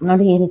ಆಗಿದೆ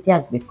ನೋಡಿ. ಈ ರೀತಿ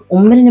ಆಗಬೇಕು.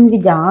 ಒಮ್ಮೆಲೆ ನಿಮಗೆ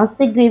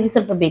ಜಾಸ್ತಿ ಗ್ರೇವಿ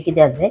ಸ್ವಲ್ಪ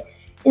ಬೇಕಿದೆ ಆದರೆ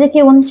ಇದಕ್ಕೆ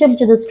 1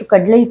 ಚಮಚದಷ್ಟು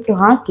ಕಡಲೆ ಹಿಟ್ಟು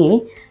ಹಾಕಿ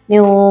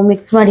ನೀವು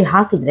ಮಿಕ್ಸ್ ಮಾಡಿ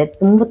ಹಾಕಿದರೆ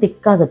ತುಂಬ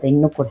ತಿಕ್ಕಾಗುತ್ತೆ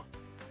ಇನ್ನೂ ಕೂಡ.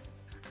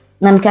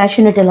 ನಾನು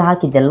ಕ್ಯಾಶ್ಯೂನಟ್ ಎಲ್ಲ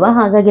ಹಾಕಿದ್ದೆ ಅಲ್ವಾ,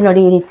 ಹಾಗಾಗಿ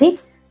ನೋಡಿ ಈ ರೀತಿ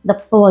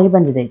ದಪ್ಪವಾಗಿ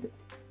ಬಂದಿದೆ ಇದು.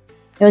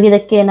 ಇವಾಗ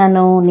ಇದಕ್ಕೆ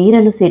ನಾನು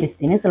ನೀರನ್ನು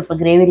ಸೇರಿಸ್ತೀನಿ, ಸ್ವಲ್ಪ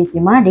ಗ್ರೇವಿ ರೀತಿ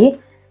ಮಾಡಿ.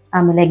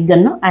 ಆಮೇಲೆ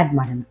ಎಗ್ಗನ್ನು ಆ್ಯಡ್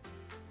ಮಾಡೋಣ.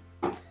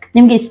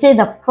 ನಿಮಗೆ ಇಷ್ಟೇ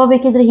ದಪ್ಪ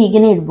ಬೇಕಿದ್ರೆ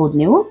ಹೀಗೇ ಇಡ್ಬೋದು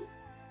ನೀವು,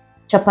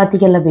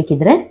 ಚಪಾತಿಗೆಲ್ಲ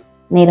ಬೇಕಿದ್ರೆ.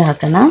 ನೀರು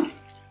ಹಾಕೋಣ.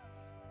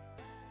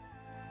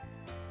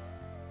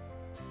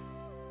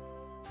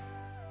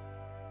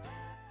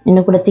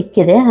 ಇನ್ನೂ ಕೂಡ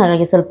ತಿಕ್ಕಿದೆ,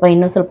 ಹಾಗಾಗಿ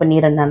ಇನ್ನೂ ಸ್ವಲ್ಪ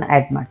ನೀರನ್ನು ನಾನು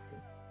ಆ್ಯಡ್ ಮಾಡ್ತೀನಿ.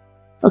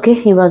 ಓಕೆ,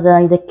 ಇವಾಗ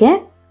ಇದಕ್ಕೆ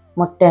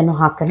ಮೊಟ್ಟೆಯನ್ನು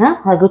ಹಾಕೋಣ.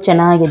 ಹಾಗೂ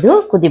ಚೆನ್ನಾಗಿದು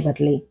ಕುದಿ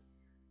ಬರಲಿ,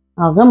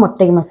 ಆಗ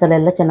ಮೊಟ್ಟೆಗೆ ಮಸಾಲೆ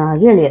ಎಲ್ಲ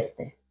ಚೆನ್ನಾಗಿ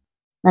ಎಳೆಯುತ್ತೆ.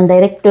 ನಾನು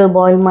ಡೈರೆಕ್ಟ್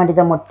ಬಾಯ್ಲ್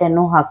ಮಾಡಿದ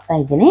ಮೊಟ್ಟೆಯನ್ನು ಹಾಕ್ತಾ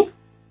ಇದ್ದೀನಿ.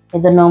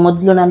 ಇದನ್ನು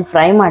ಮೊದಲು ನಾನು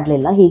ಫ್ರೈ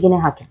ಮಾಡಲಿಲ್ಲ, ಹೀಗೇ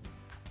ಹಾಕಿದ್ದೆ.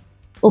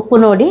 ಉಪ್ಪು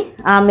ನೋಡಿ,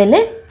 ಆಮೇಲೆ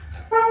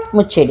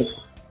ಮುಚ್ಚಿಡಿ.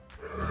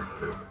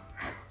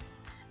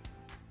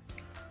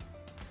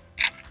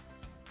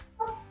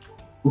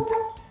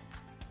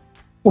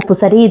 ಉಪ್ಪು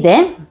ಸರಿ ಇದೆ,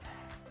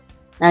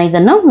 ನಾನು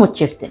ಇದನ್ನು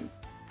ಮುಚ್ಚಿಡ್ತೀನಿ.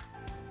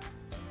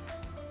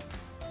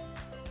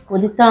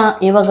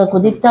 ಇವಾಗ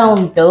ಕುದೀತಾ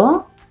ಉಂಟು.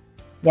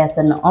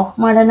 ಗ್ಯಾಸನ್ನು ಆಫ್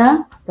ಮಾಡೋಣ.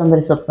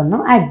 ಕೊತ್ತಂಬರಿ ಸೊಪ್ಪನ್ನು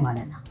ಆ್ಯಡ್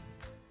ಮಾಡೋಣ.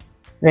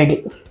 ರೆಡಿ.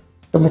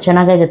 ತುಂಬ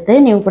ಚೆನ್ನಾಗಾಗುತ್ತೆ,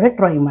 ನೀವು ಕೂಡ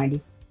ಟ್ರೈ ಮಾಡಿ.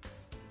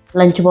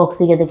 ಲಂಚ್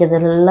ಬಾಕ್ಸಿಗೆ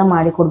ಅದೆಲ್ಲ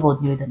ಮಾಡಿ ಕೊಡ್ಬೋದು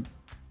ನೀವು ಇದನ್ನು.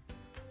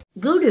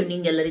 ಗುಡ್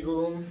ಈವ್ನಿಂಗ್ ಎಲ್ಲರಿಗೂ,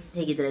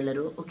 ಹೇಗಿದ್ದಾರೆ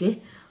ಎಲ್ಲರೂ? ಓಕೆ,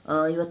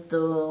 ಇವತ್ತು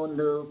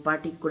ಒಂದು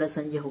ಪಾರ್ಟಿಗೆ ಕೂಡ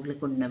ಸಂಜೆ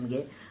ಹೋಗ್ಲಿಕ್ಕೆ ಉಂಟು ನಮಗೆ.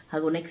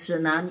 ಹಾಗೂ ನೆಕ್ಸ್ಟ್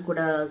ನಾನು ಕೂಡ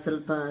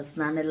ಸ್ವಲ್ಪ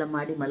ಸ್ನಾನ ಎಲ್ಲ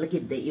ಮಾಡಿ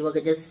ಮಲಗಿದ್ದೆ. ಇವಾಗ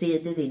ಜಸ್ಟ್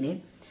ಎದ್ದಿದ್ದೀನಿ.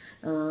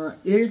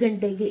 7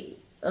 ಗಂಟೆಗೆ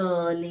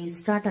ಅಲ್ಲಿ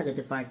ಸ್ಟಾರ್ಟ್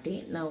ಆಗುತ್ತೆ ಪಾರ್ಟಿ.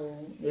 ನಾವು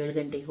 7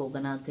 ಗಂಟೆಗೆ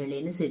ಹೋಗೋಣ ಅಂತ ಹೇಳಿ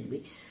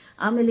ಎನಿಸಿದ್ವಿ.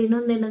 ಆಮೇಲೆ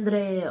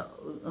ಇನ್ನೊಂದೇನೆಂದರೆ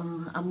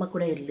ಅಮ್ಮ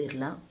ಕೂಡ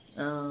ಇರಲಿಲ್ಲ,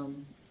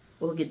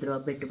 ಹೋಗಿದ್ರು,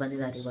 ಬಿಟ್ಟು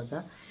ಬಂದಿದ್ದಾರೆ. ಇವಾಗ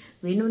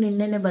ವಿನು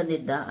ನಿನ್ನೆನೆ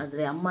ಬಂದಿದ್ದ,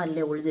 ಆದರೆ ಅಮ್ಮ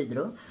ಅಲ್ಲೇ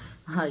ಉಳಿದಿದ್ರು.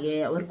 ಹಾಗೆ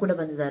ಅವರು ಕೂಡ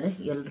ಬಂದಿದ್ದಾರೆ,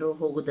 ಎಲ್ಲರೂ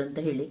ಹೋಗೋದಂತ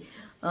ಹೇಳಿ.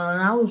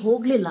 ನಾವು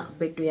ಹೋಗಲಿಲ್ಲ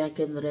ಬಿಟ್ಟು,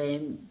 ಯಾಕೆಂದರೆ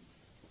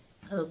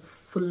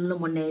ಫುಲ್ಲು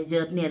ಮೊನ್ನೆ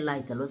ಜರ್ನಿ ಎಲ್ಲ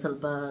ಆಯ್ತಲ್ವ,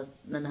 ಸ್ವಲ್ಪ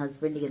ನನ್ನ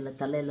ಹಸ್ಬೆಂಡಿಗೆಲ್ಲ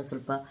ತಲೆ ಎಲ್ಲ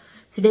ಸ್ವಲ್ಪ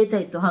ಸಿಡೇತಾ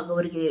ಇತ್ತು. ಹಾಗೂ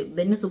ಅವರಿಗೆ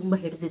ಬೆನ್ನು ತುಂಬ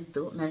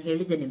ಹಿಡಿದಿತ್ತು, ನಾನು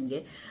ಹೇಳಿದ್ದೆ ನಿಮಗೆ.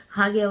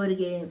 ಹಾಗೆ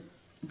ಅವರಿಗೆ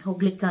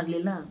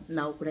ಹೋಗ್ಲಿಕ್ಕಾಗಲಿಲ್ಲ,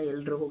 ನಾವು ಕೂಡ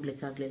ಎಲ್ಲರೂ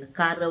ಹೋಗ್ಲಿಕ್ಕಾಗಲಿಲ್ಲ,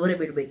 ಕಾರ್ ಅವರೇ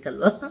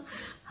ಬಿಡಬೇಕಲ್ವ.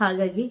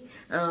 ಹಾಗಾಗಿ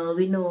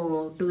ವಿನು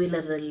 2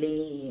 ವೀಲರಲ್ಲಿ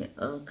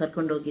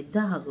ಕರ್ಕೊಂಡು ಹೋಗಿದ್ದ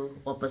ಹಾಗೂ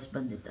ವಾಪಸ್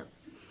ಬಂದಿದ್ದ.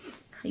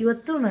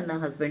 ಇವತ್ತು ನನ್ನ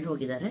ಹಸ್ಬೆಂಡ್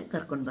ಹೋಗಿದ್ದಾರೆ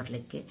ಕರ್ಕೊಂಡು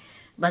ಬರಲಿಕ್ಕೆ,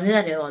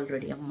 ಬಂದಿದ್ದಾರೆ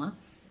ಆಲ್ರೆಡಿ ಅಮ್ಮ.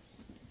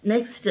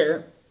 ನೆಕ್ಸ್ಟ್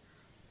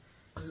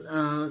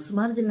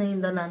ಸುಮಾರು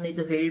ದಿನದಿಂದ ನಾನು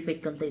ಇದು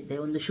ಹೇಳಬೇಕಂತ ಇದ್ದೆ,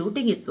 ಒಂದು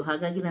ಶೂಟಿಂಗ್ ಇತ್ತು.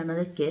 ಹಾಗಾಗಿ ನಾನು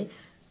ಅದಕ್ಕೆ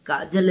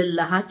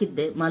ಕಾಜಲೆಲ್ಲ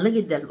ಹಾಕಿದ್ದೆ,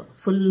 ಮಲಗಿದ್ದೆ ಅಲ್ವಾ,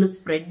 ಫುಲ್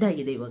ಸ್ಪ್ರೆಡ್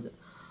ಆಗಿದೆ ಇವಾಗ,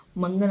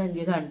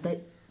 ಮಂಗನಂಗೆ ಕಾಣ್ತಾ.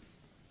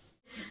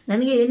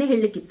 ನನಗೆ ಏನೇ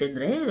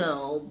ಹೇಳಲಿಕ್ಕಿತ್ತಂದ್ರೆ,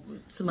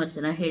 ಸುಮಾರು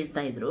ಜನ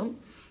ಹೇಳ್ತಾ ಇದ್ರು,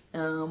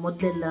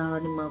 ಮೊದಲೆಲ್ಲ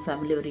ನಿಮ್ಮ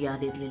ಫ್ಯಾಮಿಲಿಯವರು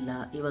ಯಾರು ಇರಲಿಲ್ಲ,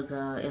 ಇವಾಗ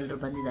ಎಲ್ಲರೂ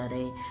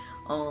ಬಂದಿದ್ದಾರೆ,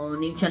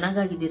 ನೀವು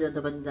ಚೆನ್ನಾಗಾಗಿದ್ದೀರ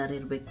ಅಂತ ಬಂದಿದ್ದಾರೆ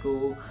ಇರಬೇಕು,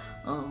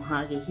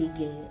 ಹಾಗೆ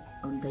ಹೀಗೆ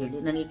ಅಂತ ಹೇಳಿ.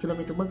 ನನಗೆ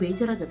ಕೆಲವೊಮ್ಮೆ ತುಂಬ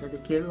ಬೇಜಾರಾಗುತ್ತೆ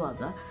ಅದು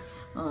ಕೇಳುವಾಗ.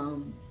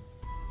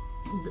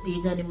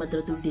 ಈಗ ನಿಮ್ಮ ಹತ್ರ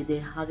ದುಡ್ಡಿದೆ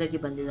ಹಾಗಾಗಿ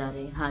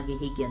ಬಂದಿದ್ದಾರೆ, ಹಾಗೆ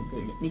ಹೀಗೆ ಅಂತ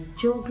ಹೇಳಿ.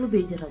 ನಿಜವಾಗ್ಲೂ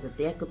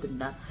ಬೇಜಾರಾಗುತ್ತೆ. ಯಾಕೆ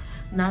ಗೊತ್ತುಂಟಾ,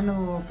 ನಾನು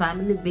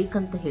ಫ್ಯಾಮಿಲಿ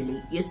ಬೇಕಂತ ಹೇಳಿ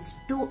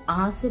ಎಷ್ಟು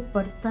ಆಸೆ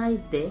ಪಡ್ತಾ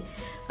ಇದ್ದೆ,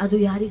 ಅದು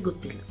ಯಾರಿಗೆ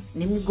ಗೊತ್ತಿಲ್ಲ.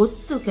 ನಿಮ್ಗೆ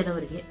ಗೊತ್ತು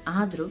ಕೆಲವರಿಗೆ,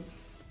 ಆದರೂ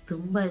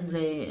ತುಂಬ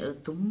ಅಂದರೆ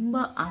ತುಂಬ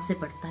ಆಸೆ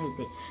ಪಡ್ತಾ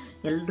ಇದ್ದೆ.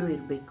 ಎಲ್ಲರೂ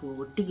ಇರಬೇಕು,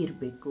 ಒಟ್ಟಿಗೆ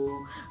ಇರಬೇಕು,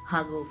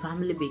 ಹಾಗೂ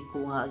ಫ್ಯಾಮಿಲಿ ಬೇಕು,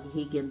 ಹಾಗೆ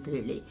ಹೀಗೆ ಅಂತ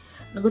ಹೇಳಿ.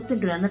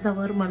 ಗೊತ್ತುಂಟು ನನ್ನ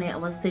ತವರು ಮನೆ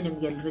ಅವಸ್ಥೆ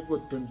ನಿಮ್ಗೆ ಎಲ್ರಿಗೂ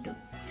ಗೊತ್ತುಂಟು.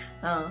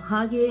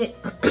 ಹಾಗೆ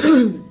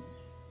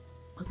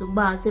ತುಂಬ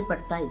ಆಸೆ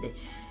ಪಡ್ತಾ ಇದ್ದೆ.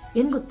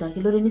 ಏನು ಗೊತ್ತಾ,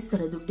 ಕೆಲವರು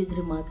ಎನಿಸ್ತಾರೆ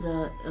ದುಡ್ಡಿದ್ರೆ ಮಾತ್ರ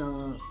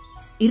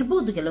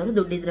ಇರ್ಬೋದು, ಕೆಲವರು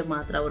ದುಡ್ಡಿದ್ರೆ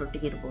ಮಾತ್ರ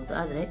ಅವರೊಟ್ಟಿಗೆ ಇರ್ಬೋದು.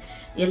 ಆದರೆ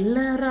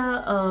ಎಲ್ಲರ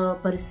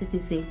ಪರಿಸ್ಥಿತಿ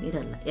ಸೇಮ್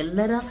ಇರಲ್ಲ,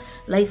 ಎಲ್ಲರ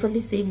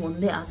ಲೈಫಲ್ಲಿ ಸೇಮ್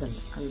ಒಂದೇ ಆಗಲ್ಲ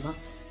ಅಲ್ವಾ.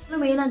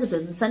 ನಮ್ಮ ಏನಾಗುತ್ತೆ,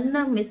 ಒಂದು ಸಣ್ಣ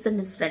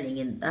ಮಿಸ್ಅಂಡರ್ಸ್ಟ್ಯಾಂಡಿಂಗ್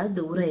ಇಂದ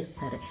ದೂರ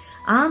ಇರ್ತಾರೆ.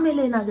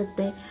 ಆಮೇಲೆ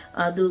ಏನಾಗುತ್ತೆ,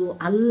 ಅದು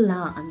ಅಲ್ಲ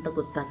ಅಂತ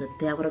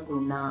ಗೊತ್ತಾಗುತ್ತೆ. ಅವರ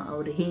ಗುಣ,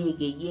 ಅವರು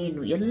ಹೇಗೆ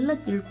ಏನು ಎಲ್ಲ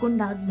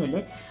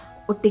ತಿಳ್ಕೊಂಡಾದ್ಮೇಲೆ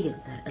ಒಟ್ಟಿಗೆ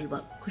ಇರ್ತಾರೆ ಅಲ್ವಾ,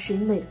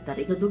 ಖುಷಿಯಿಂದ ಇರ್ತಾರೆ.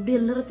 ಈಗ ದುಡ್ಡು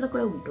ಎಲ್ಲರ ಹತ್ರ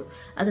ಕೂಡ ಉಂಟು,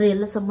 ಆದರೆ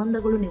ಎಲ್ಲ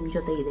ಸಂಬಂಧಗಳು ನಿಮ್ಮ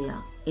ಜೊತೆ ಇದೆಯಾ?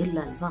 ಇಲ್ಲ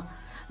ಅಲ್ವಾ.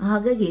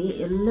 ಹಾಗಾಗಿ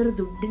ಎಲ್ಲರೂ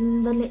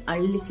ದುಡ್ಡಿಂದಲೇ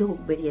ಅಳ್ಲಿಕ್ಕೆ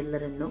ಹೋಗಬೇಡಿ.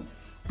 ಎಲ್ಲರನ್ನು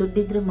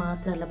ದುಡ್ಡಿದ್ರೆ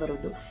ಮಾತ್ರ ಅಲ್ಲ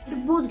ಬರೋದು.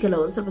 ಇರ್ಬೋದು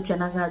ಕೆಲವರು ಸ್ವಲ್ಪ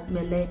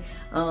ಚೆನ್ನಾಗಾದ್ಮೇಲೆ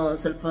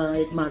ಸ್ವಲ್ಪ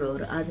ಇದು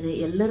ಮಾಡೋರು, ಆದರೆ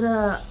ಎಲ್ಲರ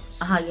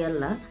ಹಾಗೆ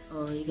ಅಲ್ಲ.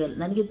 ಈಗ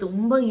ನನಗೆ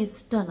ತುಂಬ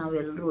ಇಷ್ಟ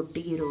ನಾವೆಲ್ಲರೂ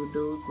ಒಟ್ಟಿಗೆ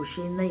ಇರುವುದು,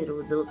 ಖುಷಿಯಿಂದ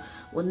ಇರುವುದು,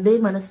 ಒಂದೇ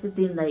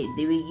ಮನಸ್ಥಿತಿಯಿಂದ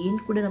ಇದ್ದೀವಿ. ಏನು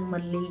ಕೂಡ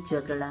ನಮ್ಮಲ್ಲಿ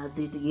ಜಗಳ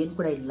ಅದು ಇದು ಏನು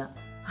ಕೂಡ ಇಲ್ಲ.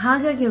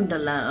 ಹಾಗಾಗಿ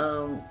ಉಂಟಲ್ಲ,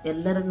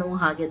 ಎಲ್ಲರನ್ನು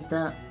ಹಾಗೆ ಅಂತ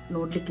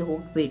ನೋಡ್ಲಿಕ್ಕೆ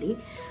ಹೋಗಬೇಡಿ.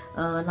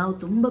 ನಾವು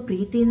ತುಂಬ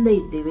ಪ್ರೀತಿಯಿಂದ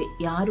ಇದ್ದೇವೆ,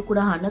 ಯಾರು ಕೂಡ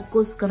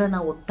ಹಣಕ್ಕೋಸ್ಕರ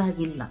ನಾವು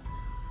ಒಟ್ಟಾಗಿಲ್ಲ,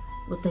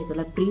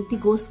 ಗೊತ್ತಾಯ್ತಲ್ಲ.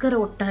 ಪ್ರೀತಿಗೋಸ್ಕರ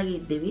ಒಟ್ಟಾಗಿ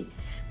ಇದ್ದೀವಿ,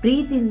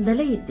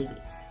 ಪ್ರೀತಿಯಿಂದಲೇ ಇದ್ದೀವಿ.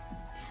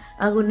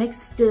 ಹಾಗೂ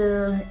ನೆಕ್ಸ್ಟ್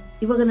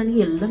ಇವಾಗ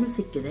ನನಗೆ ಎಲ್ಲನೂ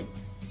ಸಿಕ್ಕಿದೆ,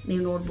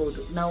 ನೀವು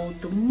ನೋಡ್ಬೋದು. ನಾವು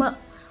ತುಂಬ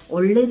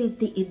ಒಳ್ಳೆ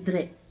ರೀತಿ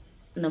ಇದ್ದರೆ,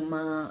 ನಮ್ಮ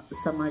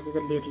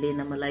ಸಮಾಜದಲ್ಲಿರಲಿ,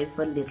 ನಮ್ಮ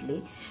ಲೈಫಲ್ಲಿರಲಿ,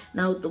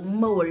 ನಾವು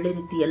ತುಂಬ ಒಳ್ಳೆ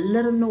ರೀತಿ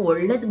ಎಲ್ಲರನ್ನು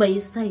ಒಳ್ಳೇದು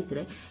ಬಯಸ್ತಾ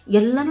ಇದ್ರೆ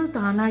ಎಲ್ಲನೂ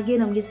ತಾನಾಗೇ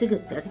ನಮಗೆ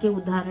ಸಿಗುತ್ತೆ. ಅದಕ್ಕೆ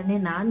ಉದಾಹರಣೆ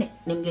ನಾನೇ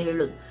ನಿಮಗೆ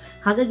ಹೇಳೋದು.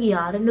 ಹಾಗಾಗಿ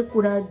ಯಾರನ್ನು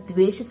ಕೂಡ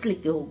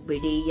ದ್ವೇಷಿಸ್ಲಿಕ್ಕೆ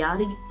ಹೋಗಬೇಡಿ,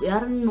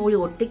 ಯಾರನ್ನು ನೋಡಿ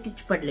ಹೊಟ್ಟೆ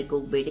ಕಿಚ್ಚು ಪಡ್ಲಿಕ್ಕೆ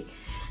ಹೋಗಬೇಡಿ.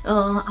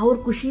 ಅವ್ರು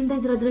ಖುಷಿಯಿಂದ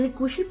ಇದ್ರೆ ಅದರಲ್ಲಿ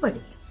ಖುಷಿ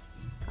ಪಡಿ,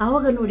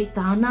 ಆವಾಗ ನೋಡಿ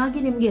ತಾನಾಗಿ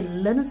ನಿಮಗೆ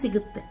ಎಲ್ಲನೂ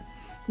ಸಿಗುತ್ತೆ.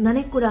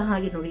 ನನಗೆ ಕೂಡ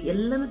ಹಾಗೆ ನೋಡಿ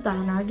ಎಲ್ಲನೂ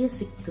ತಾನಾಗೇ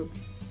ಸಿಕ್ತು.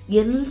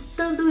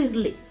 ಎಂಥದ್ದು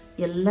ಇರಲಿ,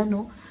 ಎಲ್ಲನೂ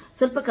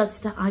ಸ್ವಲ್ಪ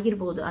ಕಷ್ಟ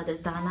ಆಗಿರ್ಬೋದು, ಆದರೆ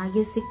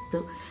ತಾನಾಗೇ ಸಿಕ್ತು.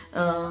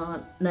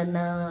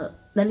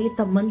 ನನಗೆ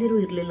ತಮ್ಮಂದಿರು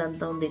ಇರಲಿಲ್ಲ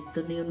ಅಂತ ಒಂದಿತ್ತು,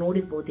 ನೀವು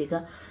ನೋಡಿರ್ಬೋದು. ಈಗ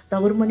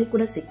ತವ್ರ ಮನೆ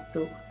ಕೂಡ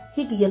ಸಿಕ್ತು.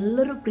 ಹೀಗೆ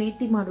ಎಲ್ಲರೂ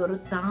ಪ್ರೀತಿ ಮಾಡುವರು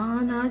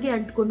ತಾನಾಗೆ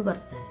ಅಂಟ್ಕೊಂಡು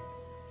ಬರ್ತಾರೆ.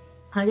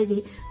 ಹಾಗಾಗಿ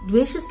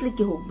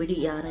ದ್ವೇಷಿಸ್ಲಿಕ್ಕೆ ಹೋಗ್ಬೇಡಿ,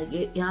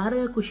 ಯಾರ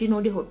ಖುಷಿ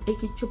ನೋಡಿ ಹೊಟ್ಟೆ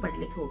ಕಿಚ್ಚು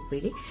ಪಡ್ಲಿಕ್ಕೆ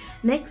ಹೋಗ್ಬೇಡಿ.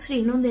 ನೆಕ್ಸ್ಟ್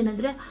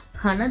ಇನ್ನೊಂದೇನಂದ್ರೆ,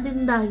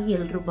 ಹಣದಿಂದಾಗಿ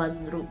ಎಲ್ಲರೂ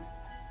ಬಂದ್ರು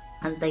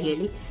ಅಂತ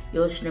ಹೇಳಿ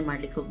ಯೋಚನೆ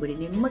ಮಾಡ್ಲಿಕ್ಕೆ ಹೋಗ್ಬೇಡಿ.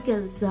 ನಿಮ್ಮ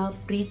ಕೆಲಸ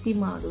ಪ್ರೀತಿ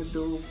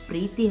ಮಾಡೋದು,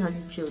 ಪ್ರೀತಿ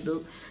ಹಂಚೋದು,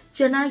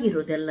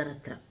 ಚೆನ್ನಾಗಿರೋದು ಎಲ್ಲರ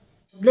ಹತ್ರ.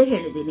 ಮೊದಲೇ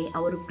ಹೇಳಿದ್ದೀನಿ,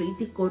 ಅವರು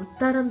ಪ್ರೀತಿ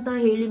ಕೊಡ್ತಾರಂತ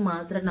ಹೇಳಿ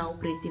ಮಾತ್ರ ನಾವು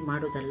ಪ್ರೀತಿ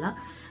ಮಾಡೋದಲ್ಲ.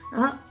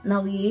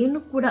 ನಾವು ಏನು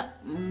ಕೂಡ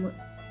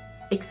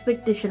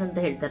ಎಕ್ಸ್ಪೆಕ್ಟೇಷನ್ ಅಂತ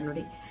ಹೇಳ್ತಾರೆ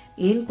ನೋಡಿ,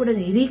 ಏನು ಕೂಡ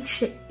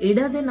ನಿರೀಕ್ಷೆ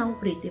ಇಡದೆ ನಾವು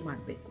ಪ್ರೀತಿ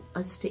ಮಾಡಬೇಕು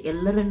ಅಷ್ಟೇ,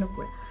 ಎಲ್ಲರನ್ನು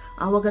ಕೂಡ.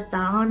 ಆವಾಗ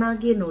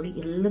ತಾನಾಗೆ ನೋಡಿ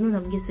ಎಲ್ಲನೂ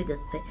ನಮಗೆ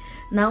ಸಿಗತ್ತೆ.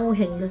 ನಾವು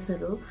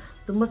ಹೆಂಗಸರು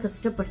ತುಂಬ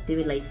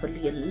ಕಷ್ಟಪಡ್ತೀವಿ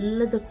ಲೈಫಲ್ಲಿ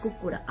ಎಲ್ಲದಕ್ಕೂ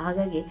ಕೂಡ.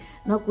 ಹಾಗಾಗಿ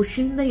ನಾವು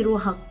ಖುಷಿಯಿಂದ ಇರುವ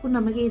ಹಕ್ಕು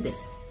ನಮಗೆ ಇದೆ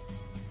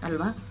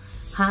ಅಲ್ವಾ.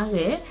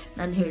 ಹಾಗೆ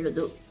ನಾನು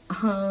ಹೇಳೋದು,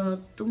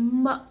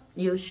 ತುಂಬ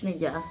ಯೋಚನೆ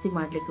ಜಾಸ್ತಿ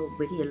ಮಾಡ್ಲಿಕ್ಕೆ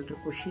ಹೋಗ್ಬೇಡಿ, ಎಲ್ಲರೂ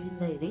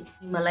ಖುಷಿಯಿಂದ ಇರಿ.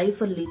 ನಿಮ್ಮ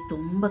ಲೈಫಲ್ಲಿ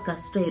ತುಂಬ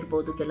ಕಷ್ಟ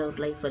ಇರ್ಬೋದು, ಕೆಲವ್ರ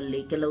ಲೈಫಲ್ಲಿ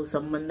ಕೆಲವು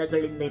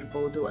ಸಂಬಂಧಗಳಿಂದ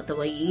ಇರ್ಬೋದು,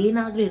 ಅಥವಾ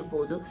ಏನಾದ್ರೂ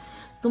ಇರ್ಬೋದು.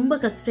 ತುಂಬ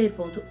ಕಷ್ಟ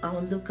ಇರ್ಬೋದು. ಆ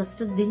ಒಂದು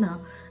ಕಷ್ಟದ ದಿನ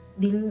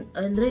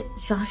ಅಂದರೆ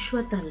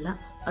ಶಾಶ್ವತ ಅಲ್ಲ,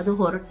 ಅದು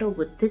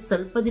ಹೊರಟೋಗುತ್ತೆ,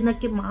 ಸ್ವಲ್ಪ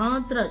ದಿನಕ್ಕೆ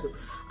ಮಾತ್ರ ಅದು.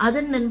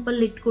 ಅದನ್ನ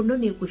ನೆನಪಲ್ಲಿ ಇಟ್ಕೊಂಡು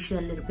ನೀವು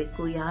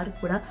ಖುಷಿಯಲ್ಲಿರಬೇಕು. ಯಾರು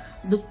ಕೂಡ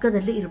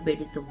ದುಃಖದಲ್ಲಿ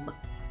ಇರಬೇಡಿ. ತುಂಬ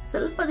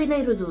ಸ್ವಲ್ಪ ದಿನ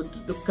ಇರೋದು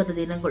ದುಃಖದ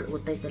ದಿನಗಳು,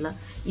 ಗೊತ್ತಾಯ್ತಲ್ಲ.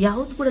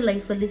 ಯಾವುದು ಕೂಡ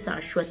ಲೈಫಲ್ಲಿ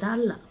ಶಾಶ್ವತ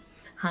ಅಲ್ಲ.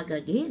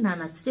 ಹಾಗಾಗಿ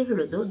ನಾನು ಅಷ್ಟೇ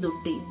ಹೇಳೋದು,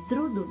 ದುಡ್ಡು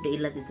ಇದ್ರೂ ದುಡ್ಡು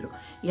ಇಲ್ಲದಿದ್ರು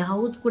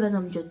ಯಾವುದು ಕೂಡ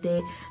ನಮ್ಮ ಜೊತೆ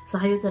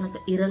ಸಾಯೋ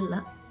ತನಕ ಇರಲ್ಲ.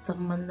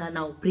 ಸಂಬಂಧ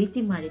ನಾವು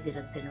ಪ್ರೀತಿ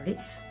ಮಾಡಿದಿರುತ್ತೆ ನೋಡಿ.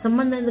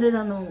 ಸಂಬಂಧ ಅಂದರೆ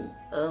ನಾನು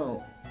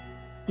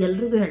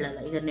ಎಲ್ರಿಗೂ ಹೇಳಲ್ಲ.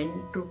 ಈಗ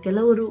ನೆಂಟರು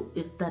ಕೆಲವರು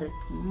ಇರ್ತಾರೆ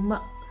ತುಂಬ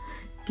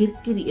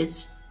ಕಿರಿಕಿರಿ,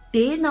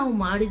 ಎಷ್ಟೇ ನಾವು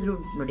ಮಾಡಿದ್ರು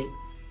ನೋಡಿ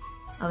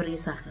ಅವರಿಗೆ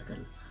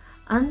ಸಾಕಾಗಲ್ಲ.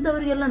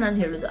 ಅಂಥವ್ರಿಗೆಲ್ಲ ನಾನು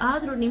ಹೇಳೋದು,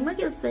 ಆದರೂ ನಿಮ್ಮ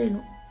ಕೆಲಸ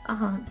ಏನು,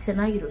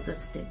 ಚೆನ್ನಾಗಿರೋದು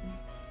ಅಷ್ಟೇ.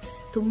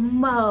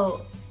 ತುಂಬ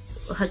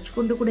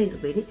ಹಚ್ಕೊಂಡು ಕೂಡ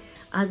ಇರಬೇಡಿ.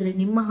 ಆದರೆ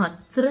ನಿಮ್ಮ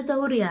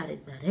ಹತ್ತಿರದವರು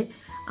ಯಾರಿದ್ದಾರೆ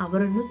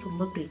ಅವರನ್ನು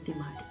ತುಂಬ ಪ್ರೀತಿ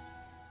ಮಾಡಿ,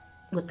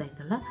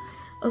 ಗೊತ್ತಾಯ್ತಲ್ಲ.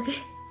 ಓಕೆ,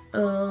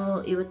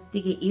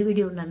 ಇವತ್ತಿಗೆ ಈ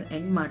ವಿಡಿಯೋ ನಾನು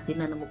ಎಂಡ್ ಮಾಡ್ತೀನಿ.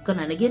 ನನ್ನ ಮುಖ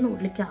ನನಗೇ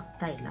ನೋಡಲಿಕ್ಕೆ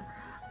ಆಗ್ತಾ ಇಲ್ಲ,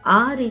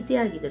 ಆ ರೀತಿ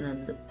ಆಗಿದೆ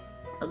ನಂದು.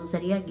 ಅದು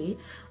ಸರಿಯಾಗಿ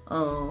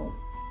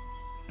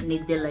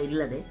ನಿದ್ದೆಲ್ಲ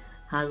ಇಲ್ಲದೆ.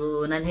 ಹಾಗೂ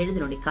ನಾನು ಹೇಳಿದೆ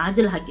ನೋಡಿ,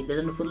 ಕಾಜಲ್ ಹಾಕಿದ್ದೆ,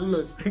 ಅದನ್ನು ಫುಲ್ಲು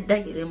ಸ್ಪ್ರೆಡ್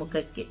ಆಗಿದೆ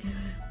ಮುಖಕ್ಕೆ.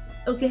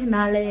 ಓಕೆ,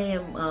 ನಾಳೆ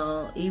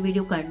ಈ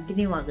ವಿಡಿಯೋ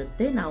ಕಂಟಿನ್ಯೂ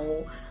ಆಗುತ್ತೆ. ನಾವು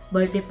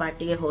ಬರ್ಡೇ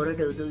ಪಾರ್ಟಿಗೆ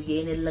ಹೊರಡೋದು,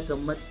 ಏನೆಲ್ಲ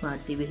ಗಮ್ಮತ್ತು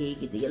ಮಾಡ್ತೀವಿ,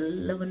 ಹೇಗಿದೆ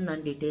ಎಲ್ಲವನ್ನು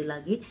ನಾನು ಡೀಟೇಲ್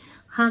ಆಗಿ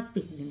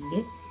ಹಾಕ್ತೀನಿ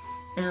ನಿಮಗೆ.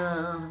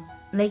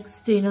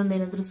 ನೆಕ್ಸ್ಟ್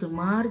ಇನ್ನೊಂದೇನೆಂದ್ರೆ,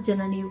 ಸುಮಾರು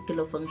ಜನ ನೀವು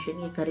ಕೆಲವು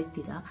ಫಂಕ್ಷನ್ಗೆ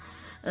ಕರಿತೀರಾ.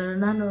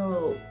 ನಾನು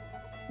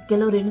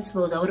ಕೆಲವರು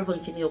ಎನಿಸ್ಬೋದು ಅವರ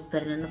ಫಂಕ್ಷನ್ಗೆ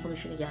ಹೋಗ್ತಾರೆ, ನನ್ನ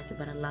ಫಂಕ್ಷನ್ಗೆ ಯಾಕೆ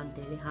ಬರಲ್ಲ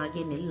ಅಂತೇಳಿ.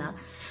 ಹಾಗೇನಿಲ್ಲ.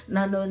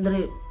 ನಾನು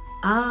ಅಂದರೆ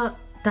ಆ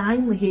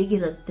ಟೈಮ್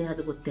ಹೇಗಿರುತ್ತೆ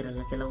ಅದು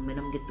ಗೊತ್ತಿರಲ್ಲ. ಕೆಲವೊಮ್ಮೆ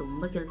ನಮಗೆ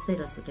ತುಂಬ ಕೆಲಸ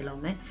ಇರುತ್ತೆ.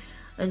 ಕೆಲವೊಮ್ಮೆ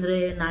ಅಂದರೆ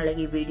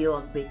ನಾಳೆಗೆ ವಿಡಿಯೋ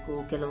ಆಗಬೇಕು,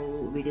 ಕೆಲವು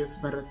ವಿಡಿಯೋಸ್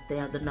ಬರುತ್ತೆ,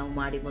 ಅದನ್ನು ನಾವು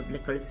ಮಾಡಿ ಮೊದಲೇ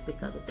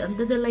ಕಳಿಸ್ಬೇಕಾಗುತ್ತೆ.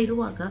 ಅಂಥದ್ದೆಲ್ಲ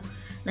ಇರುವಾಗ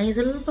ನನಗೆ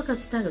ಸ್ವಲ್ಪ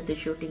ಕಷ್ಟ ಆಗುತ್ತೆ.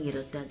 ಶೂಟಿಂಗ್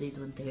ಇರುತ್ತೆ, ಅದು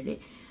ಇದು ಅಂತ ಹೇಳಿ.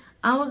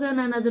 ಆವಾಗ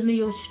ನಾನು ಅದನ್ನು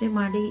ಯೋಚನೆ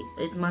ಮಾಡಿ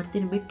ಇದು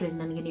ಮಾಡ್ತೀನಿ. ಬಿಟ್ಟರೆ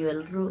ನನಗೆ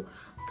ನೀವೆಲ್ಲರೂ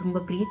ತುಂಬ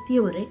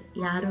ಪ್ರೀತಿಯವರೇ,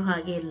 ಯಾರು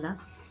ಹಾಗೆ ಇಲ್ಲ.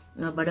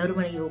 ಬಡವರ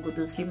ಮನೆಗೆ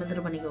ಹೋಗೋದು, ಶ್ರೀಮಂತರ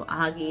ಮನೆಗೆ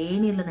ಹಾಗೆ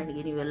ಏನಿಲ್ಲ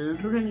ನನಗೆ.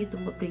 ನೀವೆಲ್ಲರೂ ನನಗೆ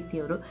ತುಂಬ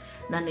ಪ್ರೀತಿಯವರು.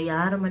 ನಾನು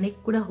ಯಾರ ಮನೆಗೆ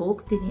ಕೂಡ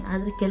ಹೋಗ್ತೀನಿ,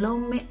 ಆದರೆ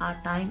ಕೆಲವೊಮ್ಮೆ ಆ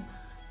ಟೈಮ್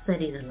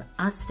ಸರಿ ಇರಲ್ಲ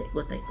ಅಷ್ಟೇ,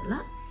 ಗೊತ್ತಾಯ್ತಲ್ಲ.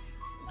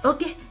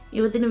 ಓಕೆ,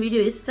 ಇವತ್ತಿನ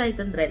ವಿಡಿಯೋ ಇಷ್ಟ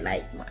ಆಯ್ತಂದ್ರೆ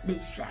ಲೈಕ್ ಮಾಡಿ,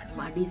 ಶೇರ್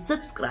ಮಾಡಿ,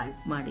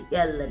 ಸಬ್ಸ್ಕ್ರೈಬ್ ಮಾಡಿ.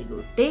 ಎಲ್ಲರಿಗೂ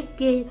ಟೇಕ್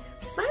ಕೇರ್,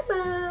 ಬಾಯ್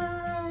ಬಾಯ್.